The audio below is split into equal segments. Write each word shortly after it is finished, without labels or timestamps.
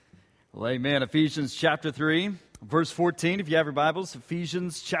Well, amen. Ephesians chapter 3, verse 14. If you have your Bibles,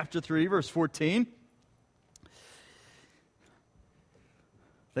 Ephesians chapter 3, verse 14.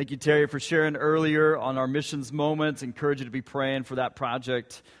 Thank you, Terry, for sharing earlier on our missions moments. Encourage you to be praying for that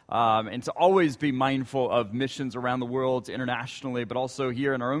project and to always be mindful of missions around the world, internationally, but also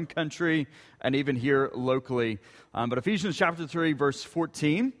here in our own country and even here locally. But Ephesians chapter 3, verse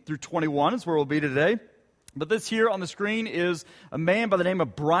 14 through 21 is where we'll be today. But this here on the screen is a man by the name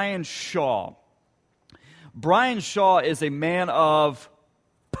of Brian Shaw. Brian Shaw is a man of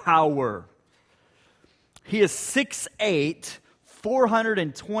power. He is 6'8",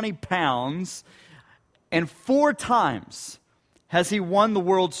 420 pounds, and 4 times has he won the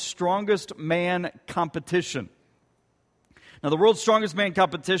world's strongest man competition. Now, the world's strongest man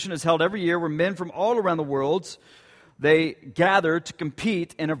competition is held every year where men from all around the world, they gather to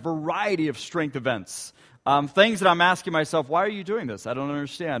compete in a variety of strength events. Things that I'm asking myself, why are you doing this? I don't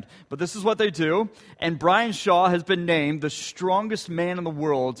understand. But this is what they do. And Brian Shaw has been named the strongest man in the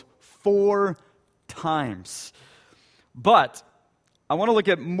world 4 times. But I want to look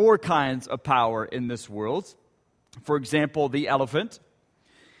at more kinds of power in this world. For example, the elephant.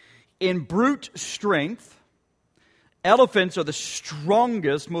 In brute strength, elephants are the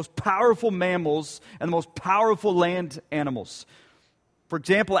strongest, most powerful mammals and the most powerful land animals. For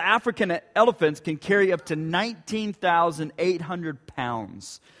example, African elephants can carry up to 19,800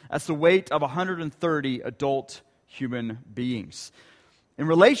 pounds. That's the weight of 130 adult human beings. In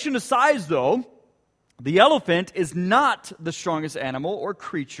relation to size, though, the elephant is not the strongest animal or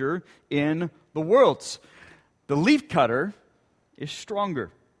creature in the world. The leafcutter is stronger.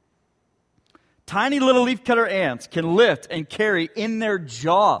 Tiny little leafcutter ants can lift and carry in their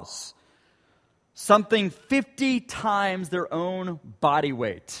jaws something 50 times their own body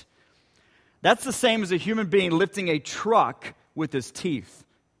weight. That's the same as a human being lifting a truck with his teeth.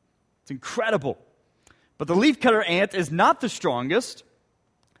 It's incredible. But the leafcutter ant is not the strongest.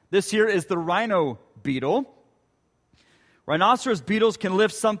 This here is the rhino beetle. Rhinoceros beetles can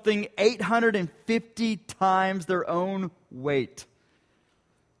lift something 850 times their own weight.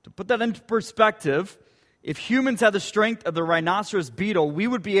 To put that into perspective, if humans had the strength of the rhinoceros beetle, we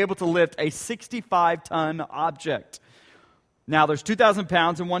would be able to lift a 65-ton object. Now, there's 2,000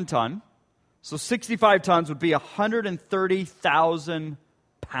 pounds in 1 ton, so 65 tons would be 130,000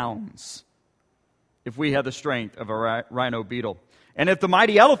 pounds if we had the strength of a rhino beetle. And if the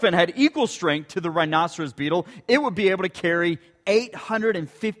mighty elephant had equal strength to the rhinoceros beetle, it would be able to carry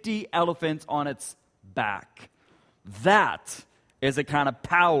 850 elephants on its back. That is a kind of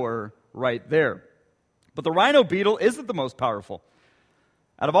power right there. But the rhino beetle isn't the most powerful.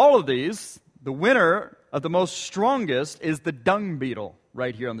 Out of all of these, the winner of the most strongest is the dung beetle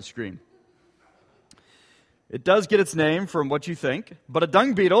right here on the screen. It does get its name from what you think, but a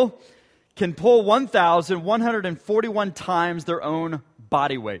dung beetle can pull 1,141 times their own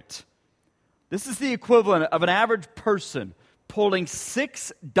body weight. This is the equivalent of an average person pulling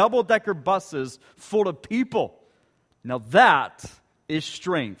 6 double-decker buses full of people. Now that is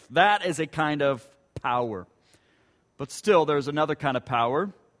strength. That is a kind of power. But still, there's another kind of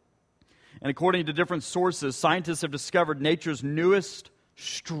power. And according to different sources, scientists have discovered nature's newest,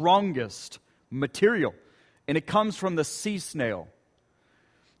 strongest material. And it comes from the sea snail.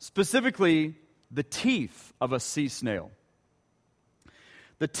 Specifically, the teeth of a sea snail.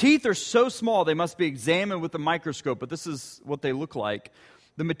 The teeth are so small they must be examined with a microscope, but this is what they look like.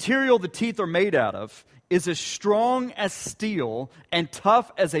 The material the teeth are made out of is as strong as steel and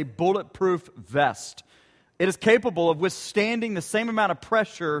tough as a bulletproof vest. It is capable of withstanding the same amount of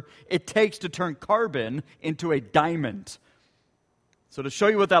pressure it takes to turn carbon into a diamond. So to show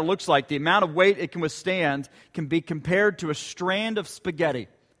you what that looks like, the amount of weight it can withstand can be compared to a strand of spaghetti.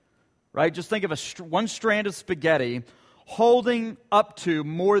 Right? Just think of one strand of spaghetti holding up to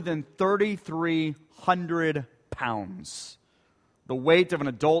more than 3,300 pounds. The weight of an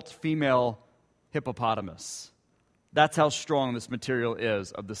adult female hippopotamus. That's how strong this material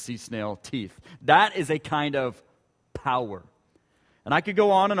is of the sea snail teeth. That is a kind of power. And I could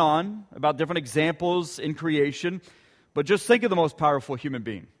go on and on about different examples in creation, but just think of the most powerful human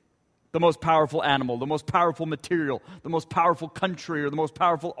being, the most powerful animal, the most powerful material, the most powerful country, or the most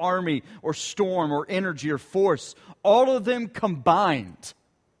powerful army, or storm, or energy, or force. All of them combined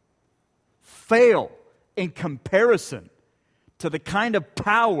fail in comparison to the kind of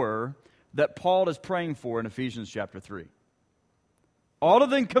power that Paul is praying for in Ephesians chapter 3. All of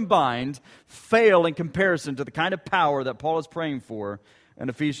them combined fail in comparison to the kind of power that Paul is praying for in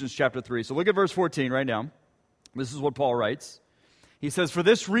Ephesians chapter 3. So look at verse 14 right now. This is what Paul writes. He says, for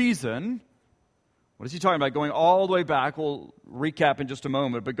this reason, what is he talking about? Going all the way back. We'll recap in just a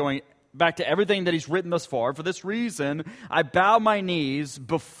moment, but going back to everything that he's written thus far. For this reason, I bow my knees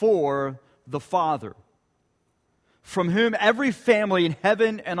before the Father, from whom every family in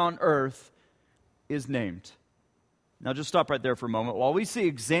heaven and on earth is named. Now just stop right there for a moment. While we see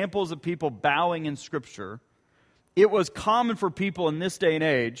examples of people bowing in Scripture, it was common for people in this day and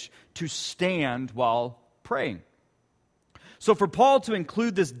age to stand while praying. So for Paul to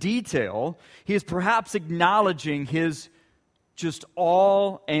include this detail, he is perhaps acknowledging his just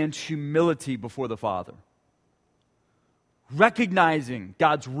awe and humility before the Father, recognizing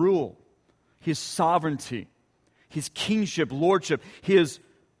God's rule, His sovereignty, His kingship, lordship, His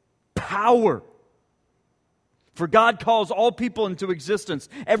power. For God calls all people into existence,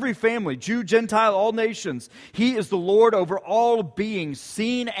 every family, Jew, Gentile, all nations. He is the Lord over all beings,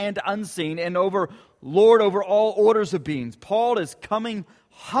 seen and unseen, and Lord over all orders of beings. Paul is coming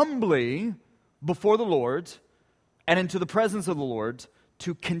humbly before the Lord and into the presence of the Lord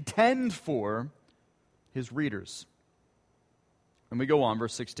to contend for his readers. And we go on,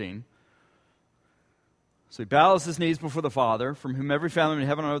 verse 16. So he bows his knees before the Father, from whom every family in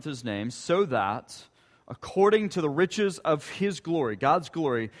heaven and earth is named, so that, according to the riches of his glory, God's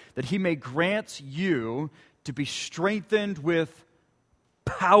glory, that he may grant you to be strengthened with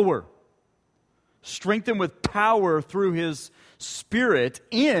power. Strengthened with power through his Spirit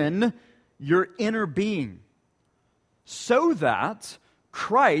in your inner being, so that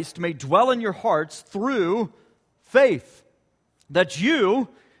Christ may dwell in your hearts through faith, that you,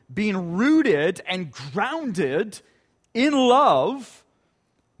 being rooted and grounded in love,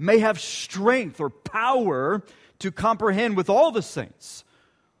 may have strength or power to comprehend with all the saints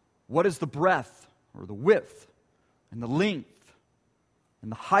what is the breadth or the width and the length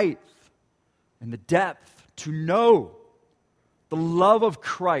and the height and the depth, to know the love of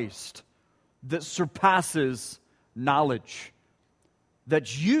Christ that surpasses knowledge,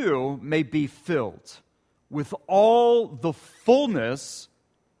 that you may be filled with all the fullness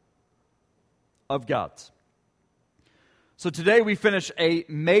of God. So today we finish a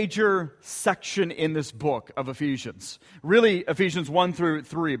major section in this book of Ephesians. Really, Ephesians 1 through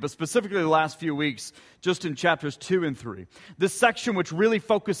 3, but specifically the last few weeks, just in chapters 2 and 3. This section which really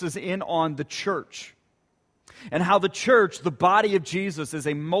focuses in on the church, and how the church, the body of Jesus, is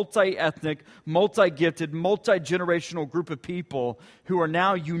a multi-ethnic, multi-gifted, multi-generational group of people who are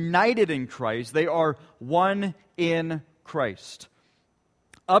now united in Christ. They are one in Christ.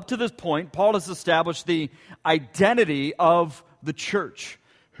 Up to this point, Paul has established the identity of the church,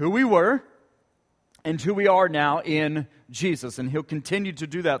 who we were and who we are now in Jesus. And he'll continue to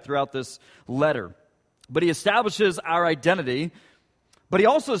do that throughout this letter. But he establishes our identity, but he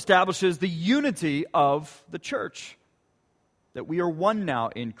also establishes the unity of the church, that we are one now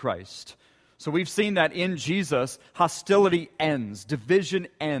in Christ. So we've seen that in Jesus, hostility ends, division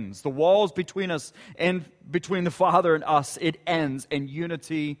ends. The walls between us and between the Father and us, it ends, and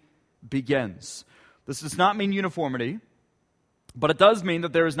unity begins. This does not mean uniformity, but it does mean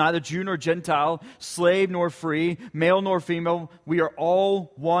that there is neither Jew nor Gentile, slave nor free, male nor female. We are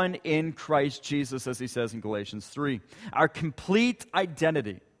all one in Christ Jesus, as he says in Galatians 3. Our complete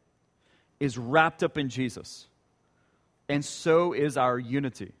identity is wrapped up in Jesus, and so is our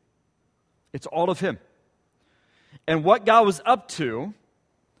unity. It's all of him. And what God was up to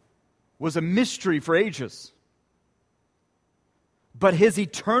was a mystery for ages. But his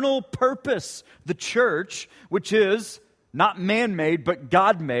eternal purpose, the church, which is not man-made, but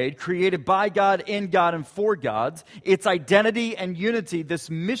God-made, created by God, in God, and for God, its identity and unity, this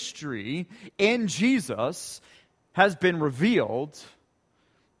mystery in Jesus, has been revealed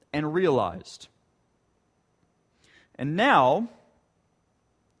and realized. And now,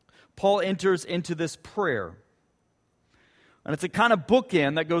 Paul enters into this prayer. And it's a kind of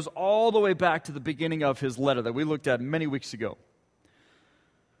bookend that goes all the way back to the beginning of his letter that we looked at many weeks ago,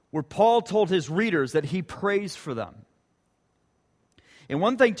 where Paul told his readers that he prays for them. And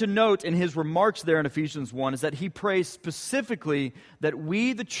one thing to note in his remarks there in Ephesians 1 is that he prays specifically that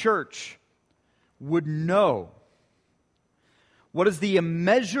we, the church, would know what is the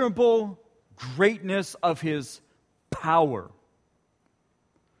immeasurable greatness of his power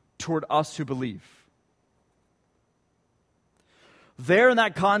toward us who believe. There in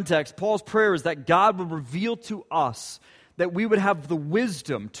that context, Paul's prayer is that God would reveal to us, that we would have the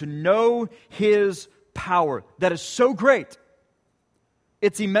wisdom to know his power that is so great,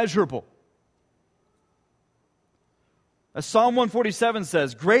 it's immeasurable. As Psalm 147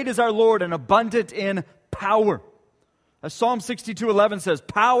 says, great is our Lord and abundant in power. As Psalm 62:11 says,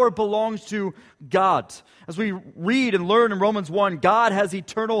 power belongs to God. As we read and learn in Romans 1, God has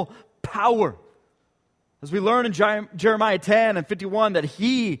eternal power. As we learn in Jeremiah 10 and 51 that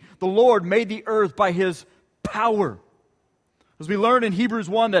He, the Lord, made the earth by His power. As we learn in Hebrews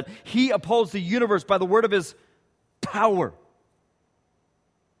 1 that He upholds the universe by the word of His power.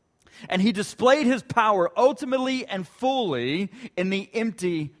 And He displayed His power ultimately and fully in the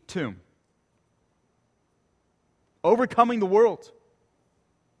empty tomb. Overcoming the world.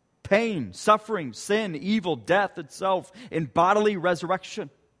 Pain, suffering, sin, evil, death itself in bodily resurrection.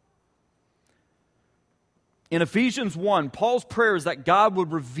 In Ephesians 1, Paul's prayer is that God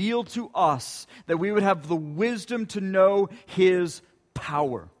would reveal to us that we would have the wisdom to know His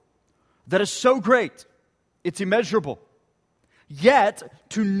power. That is so great, it's immeasurable. Yet,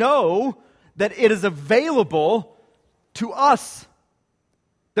 to know that it is available to us,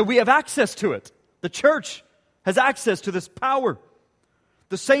 that we have access to it. The church has access to this power.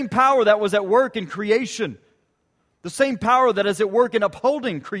 The same power that was at work in creation. The same power that is at work in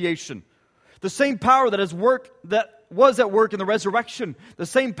upholding creation. The same power that was at work in the resurrection. The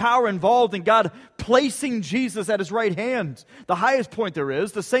same power involved in God placing Jesus at His right hand. The highest point there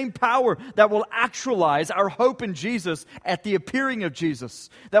is. The same power that will actualize our hope in Jesus at the appearing of Jesus.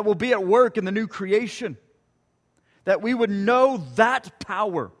 That will be at work in the new creation. That we would know that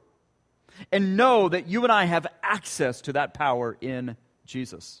power. And know that you and I have access to that power in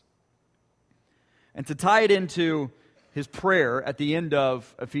Jesus. And to tie it into his prayer at the end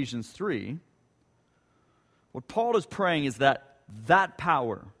of Ephesians 3, what Paul is praying is that that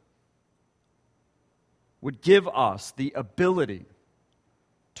power would give us the ability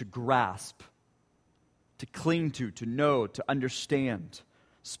to grasp, to cling to know, to understand,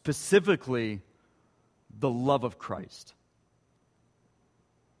 specifically the love of Christ.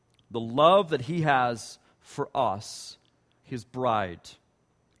 The love that He has for us, His bride,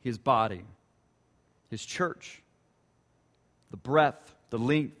 His body, His church. The breadth, the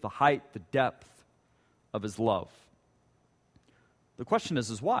length, the height, the depth of His love. The question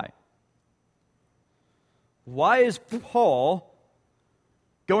is why? Why is Paul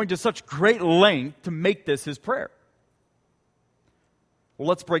going to such great length to make this his prayer? Well,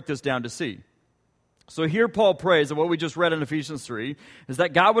 let's break this down to see. So here Paul prays, and what we just read in Ephesians 3, is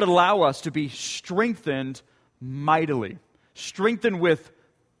that God would allow us to be strengthened mightily. Strengthened with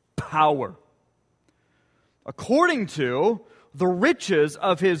power. According to the riches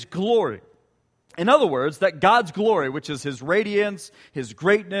of His glory. In other words, that God's glory, which is His radiance, His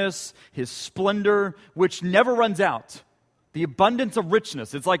greatness, His splendor, which never runs out. The abundance of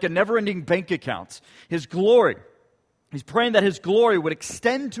richness. It's like a never-ending bank account. His glory. He's praying that His glory would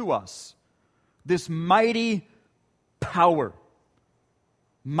extend to us this mighty power,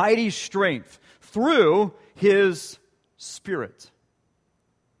 mighty strength through His Spirit.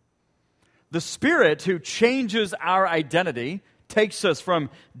 The Spirit who changes our identity, takes us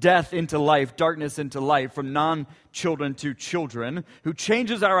from death into life, darkness into life, from non-children to children, who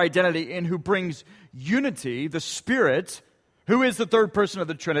changes our identity and who brings unity, the Spirit, who is the third person of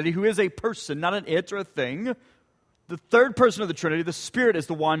the Trinity, who is a person, not an it or a thing. The third person of the Trinity, the Spirit, is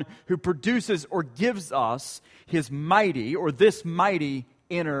the one who produces or gives us His mighty, or this mighty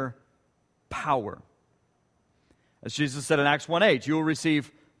inner power. As Jesus said in Acts 1:8, you will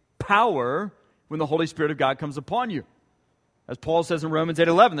receive power when the Holy Spirit of God comes upon you. As Paul says in Romans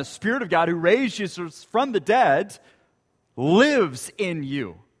 8:11, the Spirit of God who raised Jesus from the dead lives in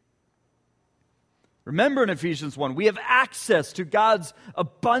you. Remember in Ephesians 1, we have access to God's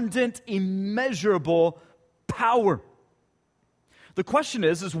abundant, immeasurable power. The question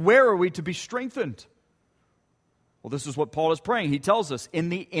is where are we to be strengthened? Well, this is what Paul is praying. He tells us, in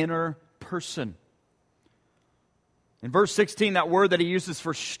the inner person. In verse 16, that word that he uses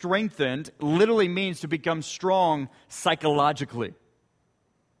for strengthened literally means to become strong psychologically,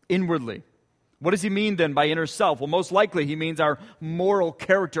 inwardly. What does he mean then by inner self? Well, most likely he means our moral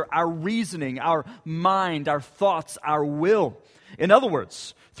character, our reasoning, our mind, our thoughts, our will. In other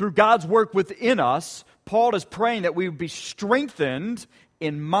words, through God's work within us, Paul is praying that we would be strengthened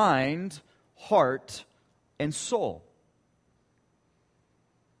in mind, heart, and soul.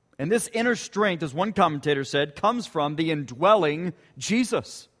 And this inner strength, as one commentator said, comes from the indwelling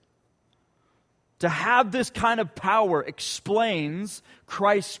Jesus. To have this kind of power explains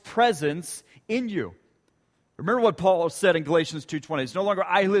Christ's presence in you. Remember what Paul said in Galatians 2:20. It's no longer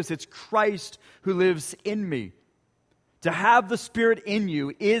I who lives, it's Christ who lives in me. To have the Spirit in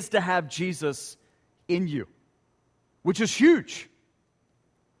you is to have Jesus in you, which is huge.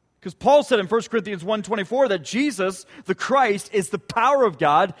 Because Paul said in 1 Corinthians 1:24 that Jesus, the Christ, is the power of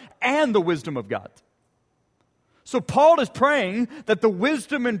God and the wisdom of God. So Paul is praying that the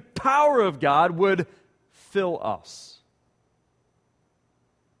wisdom and power of God would fill us.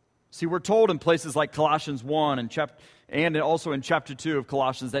 See, we're told in places like Colossians 1 and also in chapter 2 of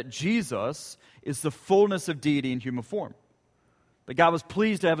Colossians that Jesus is the fullness of deity in human form. That God was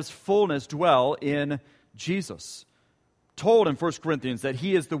pleased to have his fullness dwell in Jesus. Told in 1 Corinthians that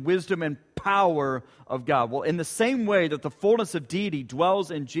he is the wisdom and power of God. Well, in the same way that the fullness of deity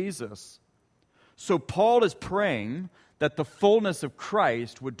dwells in Jesus, so Paul is praying that the fullness of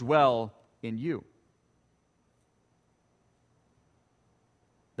Christ would dwell in you.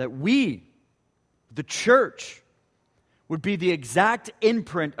 That we, the church, would be the exact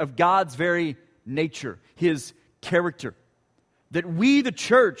imprint of God's very nature, his character. That we, the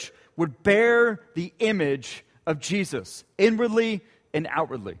church, would bear the image of Jesus, inwardly and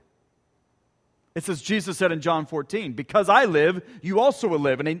outwardly. It's as Jesus said in John 14, because I live, you also will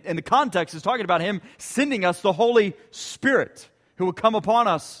live. And in the context, is talking about him sending us the Holy Spirit, who will come upon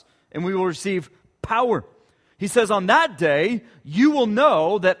us, and we will receive power. He says, on that day, you will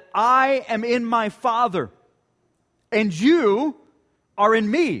know that I am in my Father, and you are in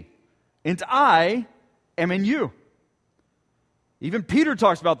me, and I am in you. Even Peter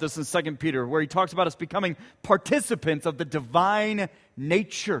talks about this in 2 Peter, where he talks about us becoming participants of the divine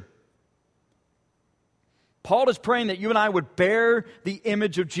nature. Paul is praying that you and I would bear the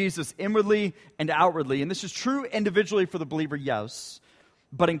image of Jesus inwardly and outwardly. And this is true individually for the believer, yes.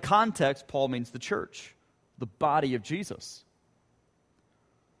 But in context, Paul means the church, the body of Jesus.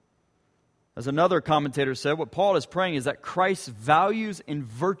 As another commentator said, what Paul is praying is that Christ's values and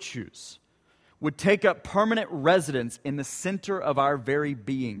virtues would take up permanent residence in the center of our very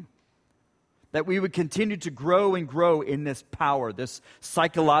being. That we would continue to grow and grow in this power, this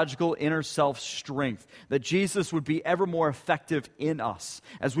psychological inner self strength. That Jesus would be ever more effective in us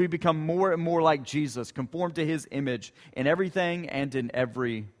as we become more and more like Jesus, conform to his image in everything and in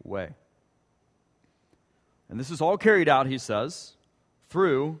every way. And this is all carried out, he says,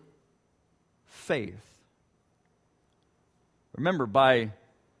 through faith. Remember, by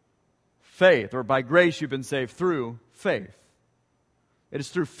faith, or by grace you've been saved through faith. It is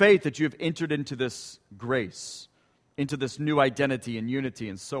through faith that you have entered into this grace, into this new identity and unity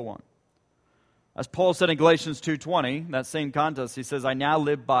and so on. As Paul said in Galatians 2:20, that same context, he says, I now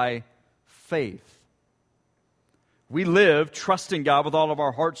live by faith. We live trusting God with all of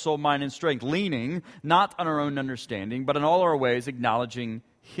our heart, soul, mind, and strength, leaning not on our own understanding, but in all our ways acknowledging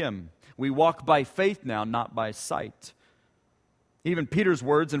him. We walk by faith now, not by sight. Even Peter's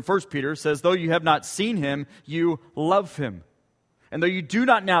words in 1 Peter says, though you have not seen him, you love him. And though you do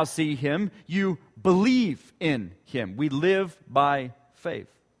not now see him, you believe in him. We live by faith.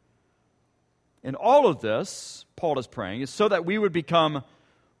 And all of this, Paul is praying, is so that we would become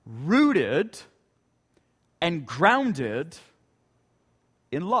rooted and grounded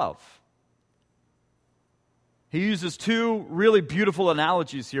in love. He uses two really beautiful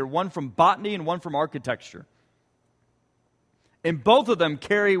analogies here, one from botany and one from architecture. And both of them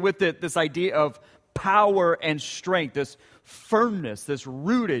carry with it this idea of power and strength, this firmness, this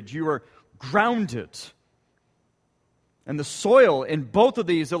rooted, you are grounded. And the soil in both of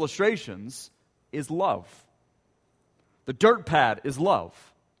these illustrations is love. The dirt pad is love.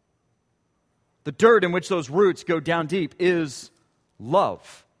 The dirt in which those roots go down deep is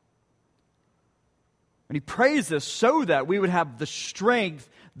love. And he prays this so that we would have the strength,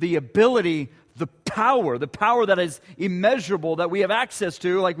 the ability, the power that is immeasurable, that we have access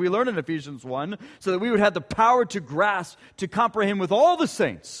to, like we learned in Ephesians 1, so that we would have the power to grasp, to comprehend with all the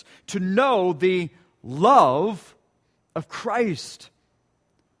saints, to know the love of Christ,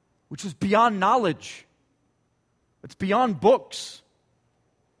 which is beyond knowledge. It's beyond books.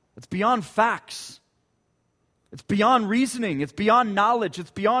 It's beyond facts. It's beyond reasoning. It's beyond knowledge.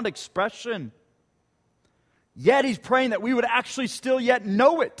 It's beyond expression. Yet he's praying that we would actually still yet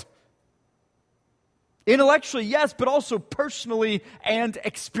know it. Intellectually, yes, but also personally and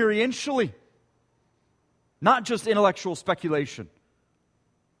experientially. Not just intellectual speculation,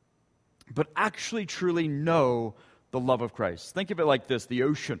 but actually truly know the love of Christ. Think of it like this, the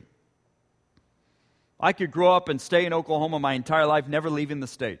ocean. I could grow up and stay in Oklahoma my entire life, never leaving the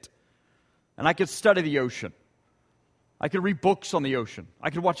state. And I could study the ocean. I could read books on the ocean. I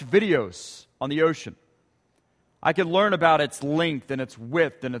could watch videos on the ocean. I could learn about its length and its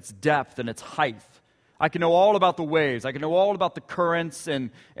width and its depth and its height. I can know all about the waves. I can know all about the currents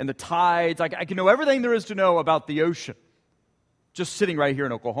and the tides. I can know everything there is to know about the ocean, just sitting right here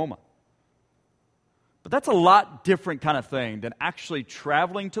in Oklahoma. But that's a lot different kind of thing than actually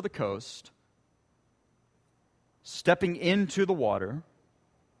traveling to the coast, stepping into the water,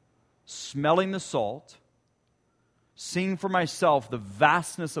 smelling the salt, seeing for myself the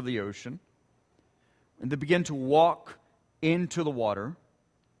vastness of the ocean, and to begin to walk into the water,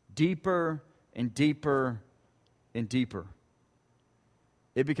 deeper and deeper and deeper.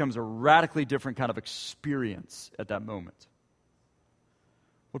 It becomes a radically different kind of experience at that moment.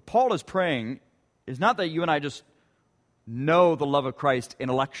 What Paul is praying is not that you and I just know the love of Christ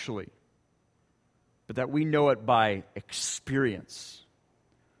intellectually, but that we know it by experience.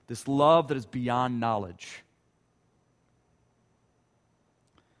 This love that is beyond knowledge.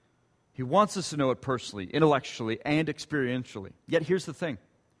 He wants us to know it personally, intellectually, and experientially. Yet here's the thing.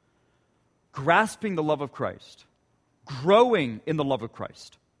 Grasping the love of Christ, growing in the love of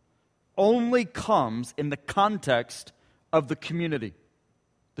Christ, only comes in the context of the community,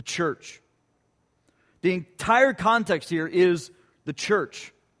 the church. The entire context here is the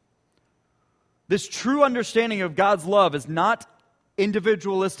church. This true understanding of God's love is not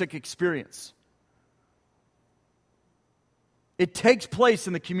individualistic experience. It takes place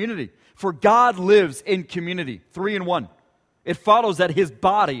in the community, for God lives in community, 3 in 1. It follows that His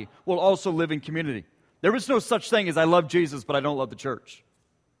body will also live in community. There is no such thing as I love Jesus, but I don't love the church.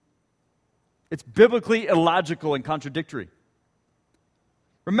 It's biblically illogical and contradictory.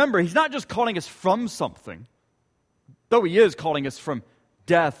 Remember, He's not just calling us from something, though He is calling us from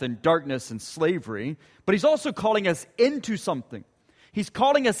death and darkness and slavery, but He's also calling us into something. He's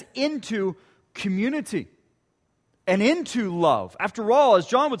calling us into community and into love. After all, as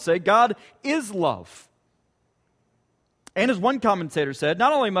John would say, God is love. And as one commentator said,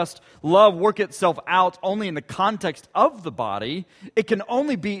 not only must love work itself out only in the context of the body, it can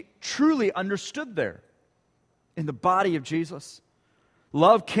only be truly understood there, in the body of Jesus.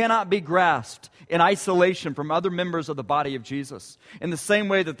 Love cannot be grasped in isolation from other members of the body of Jesus, in the same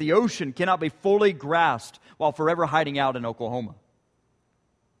way that the ocean cannot be fully grasped while forever hiding out in Oklahoma.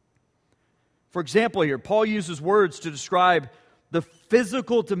 For example here, Paul uses words to describe the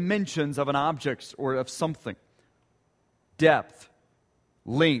physical dimensions of an object or of something. Depth,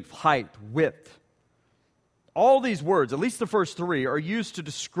 length, height, width. All these words, at least the first 3, are used to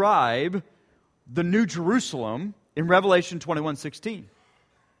describe the New Jerusalem in Revelation 21:16.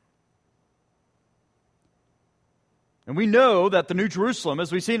 And we know that the New Jerusalem,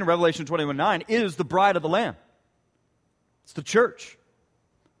 as we see in Revelation 21:9, is the bride of the Lamb. It's the church.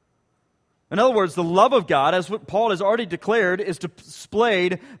 In other words, the love of God, as what Paul has already declared, is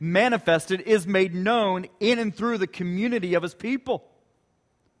displayed, manifested, is made known in and through the community of His people.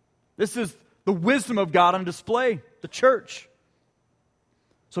 This is the wisdom of God on display, the church.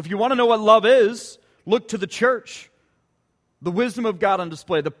 So if you want to know what love is, look to the church. The wisdom of God on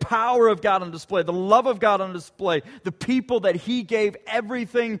display, the power of God on display, the love of God on display, the people that He gave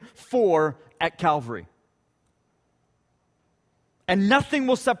everything for at Calvary. And nothing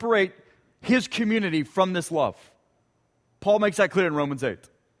will separate His community from this love. Paul makes that clear in Romans 8.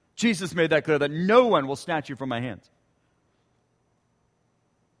 Jesus made that clear, that no one will snatch you from my hand.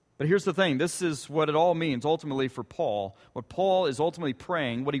 But here's the thing. This is what it all means ultimately for Paul. What Paul is ultimately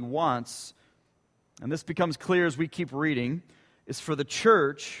praying, what he wants, and this becomes clear as we keep reading, is for the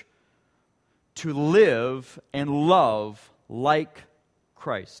church to live and love like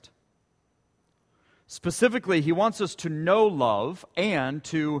Christ. Specifically, he wants us to know love and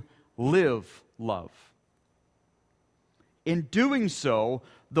to live love. In doing so,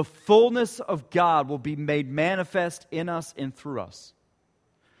 the fullness of God will be made manifest in us and through us.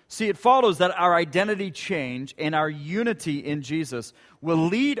 See, it follows that our identity change and our unity in Jesus will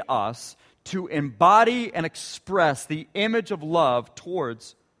lead us to embody and express the image of love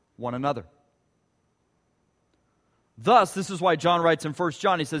towards one another. Thus, this is why John writes in 1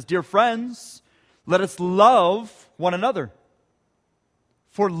 John, he says, "Dear friends, let us love one another.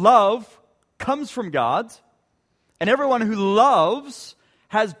 For love comes from God, and everyone who loves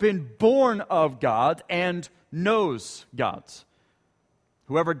has been born of God and knows God.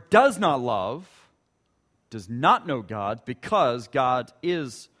 Whoever does not love does not know God, because God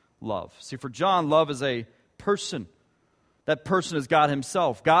is love." See, for John, love is a person. That person is God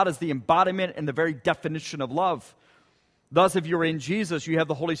Himself. God is the embodiment and the very definition of love. Thus, if you're in Jesus, you have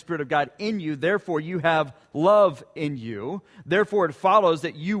the Holy Spirit of God in you. Therefore, you have love in you. Therefore, it follows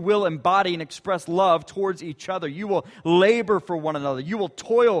that you will embody and express love towards each other. You will labor for one another. You will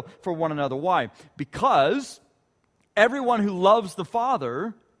toil for one another. Why? Because everyone who loves the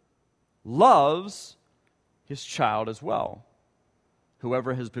Father loves His child as well,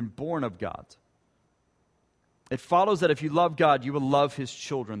 whoever has been born of God. It follows that if you love God, you will love His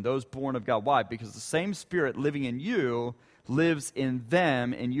children, those born of God. Why? Because the same Spirit living in you lives in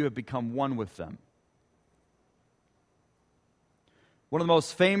them, and you have become one with them. One of the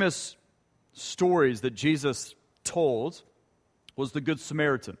most famous stories that Jesus told was the Good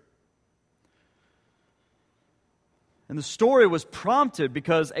Samaritan. And the story was prompted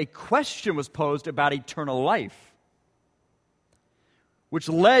because a question was posed about eternal life, which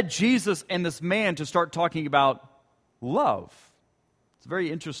led Jesus and this man to start talking about love. It's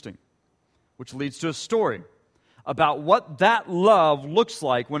very interesting, which leads to a story about what that love looks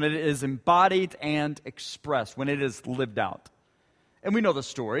like when it is embodied and expressed, when it is lived out. And we know the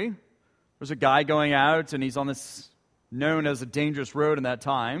story. There's a guy going out, and he's on this known as a dangerous road in that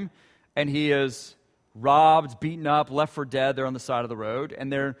time, and he is robbed, beaten up, left for dead there on the side of the road, and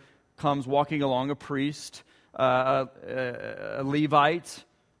there comes walking along a priest, a Levite,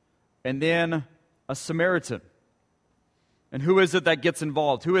 and then a Samaritan. And who is it that gets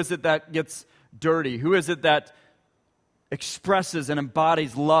involved? Who is it that gets dirty? Who is it that expresses and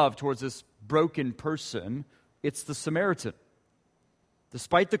embodies love towards this broken person? It's the Samaritan.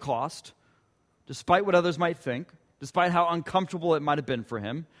 Despite the cost, despite what others might think, despite how uncomfortable it might have been for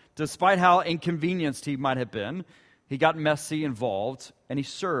him, despite how inconvenienced he might have been, he got messy, involved, and he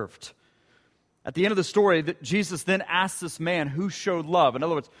served. At the end of the story, Jesus then asked this man who showed love. In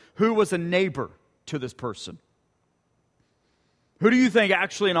other words, who was a neighbor to this person? Who do you think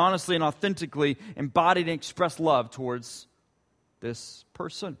actually and honestly and authentically embodied and expressed love towards this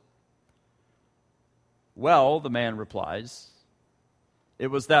person? Well, the man replies, it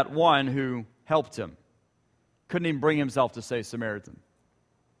was that one who helped him. Couldn't even bring himself to say Samaritan.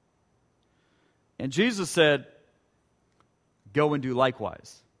 And Jesus said, go and do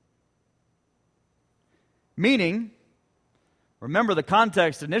likewise. Meaning, remember the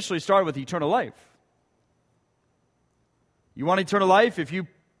context initially started with eternal life. You want eternal life? If you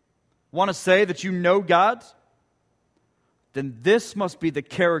want to say that you know God, then this must be the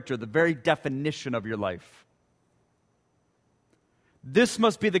character, the very definition of your life. This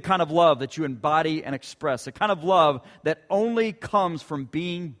must be the kind of love that you embody and express, the kind of love that only comes from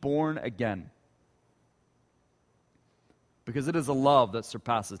being born again. Because it is a love that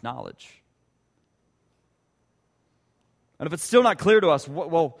surpasses knowledge. And if it's still not clear to us,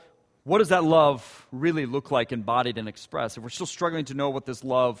 what does that love really look like embodied and expressed? If we're still struggling to know what this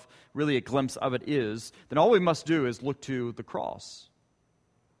love, really a glimpse of it is, then all we must do is look to the cross.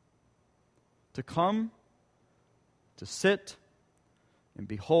 To come, to sit, and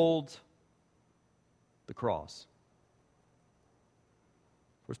behold the cross.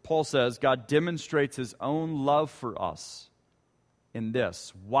 Whereas Paul says, God demonstrates his own love for us in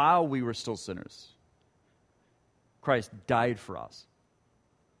this: while we were still sinners, Christ died for us.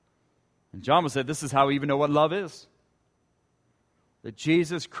 And John would say, this is how we even know what love is. That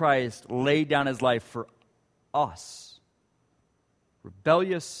Jesus Christ laid down his life for us,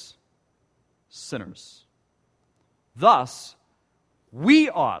 rebellious sinners. Thus, we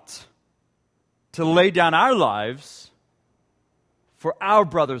ought to lay down our lives for our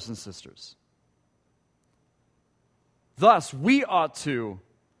brothers and sisters. Thus, we ought to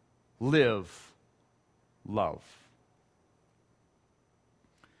live love.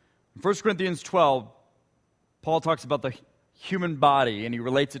 In 1 Corinthians 12, Paul talks about the human body, and he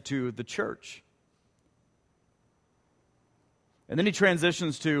relates it to the church. And then he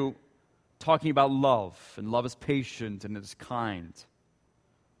transitions to talking about love, and love is patient and it is kind.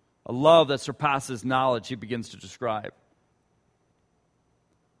 A love that surpasses knowledge, he begins to describe.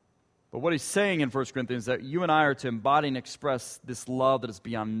 But what he's saying in 1 Corinthians is that you and I are to embody and express this love that is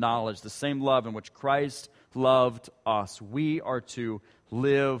beyond knowledge, the same love in which Christ loved us. We are to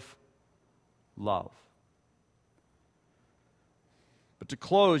live love. But to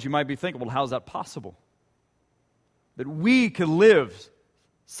close, you might be thinking, well, how is that possible? That we can live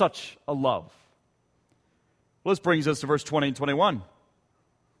such a love. Well, this brings us to verse 20 and 21.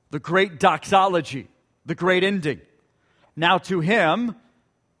 The great doxology, the great ending. Now to him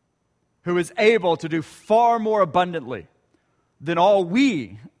who is able to do far more abundantly than all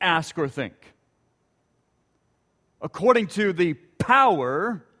we ask or think, according to the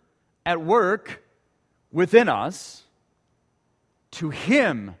power at work within us, to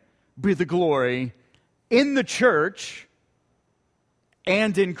him be the glory in the church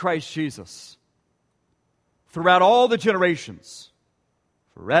and in Christ Jesus, throughout all the generations,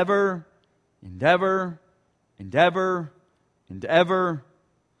 forever and ever and ever and ever.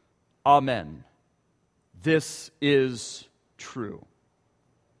 Amen. This is true.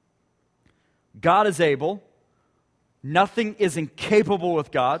 God is able. Nothing is incapable with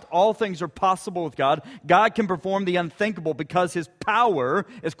God. All things are possible with God. God can perform the unthinkable because his power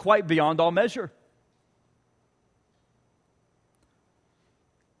is quite beyond all measure.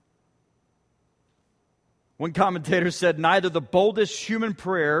 One commentator said, neither the boldest human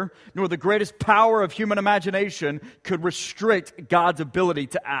prayer nor the greatest power of human imagination could restrict God's ability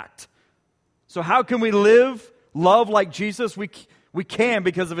to act. So how can we live love like Jesus, we can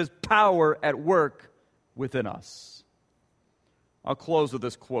because of his power at work within us. I'll close with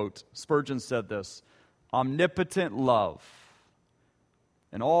this quote. Spurgeon said this: "Omnipotent love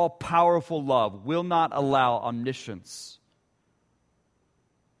and all-powerful love will not allow omniscience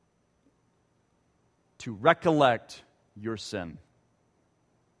to recollect your sin.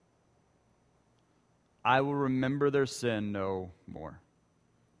 I will remember their sin no more."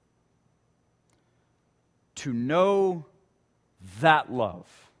 To know that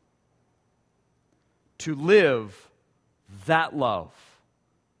love, to live that love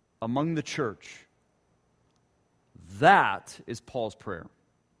among the church, that is Paul's prayer.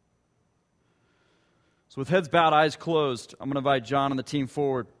 So with heads bowed, eyes closed, I'm going to invite John and the team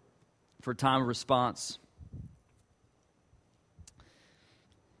forward for a time of response.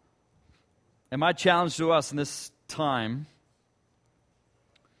 And my challenge to us in this time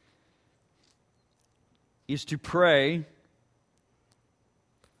is to pray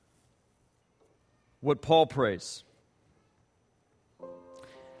what Paul prays.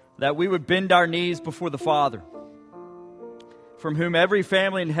 That we would bend our knees before the Father, from whom every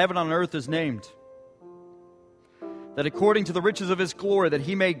family in heaven and on earth is named. That according to the riches of his glory, that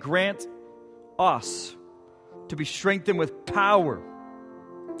he may grant us to be strengthened with power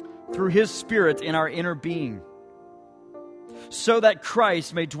through his Spirit in our inner being, so that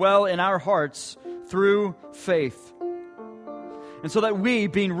Christ may dwell in our hearts through faith. And so that we,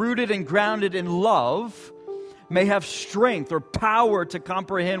 being rooted and grounded in love, may have strength or power to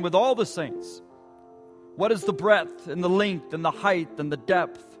comprehend with all the saints what is the breadth and the length and the height and the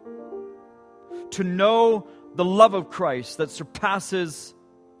depth, to know the love of Christ that surpasses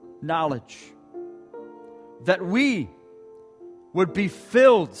knowledge, that we would be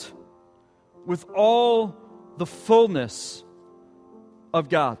filled with all the fullness of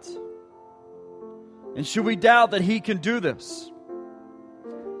God. And should we doubt that he can do this,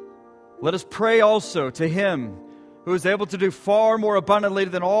 let us pray also to him who is able to do far more abundantly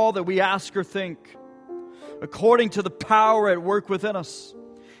than all that we ask or think, according to the power at work within us.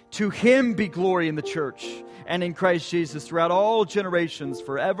 To him be glory in the church and in Christ Jesus throughout all generations,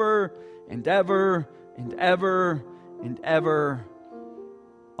 forever and ever and ever and ever.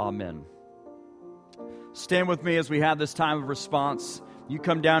 Amen. Stand with me as we have this time of response. You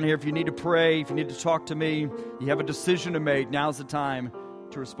come down here if you need to pray, if you need to talk to me, you have a decision to make. Now's the time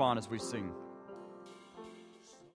to respond as we sing.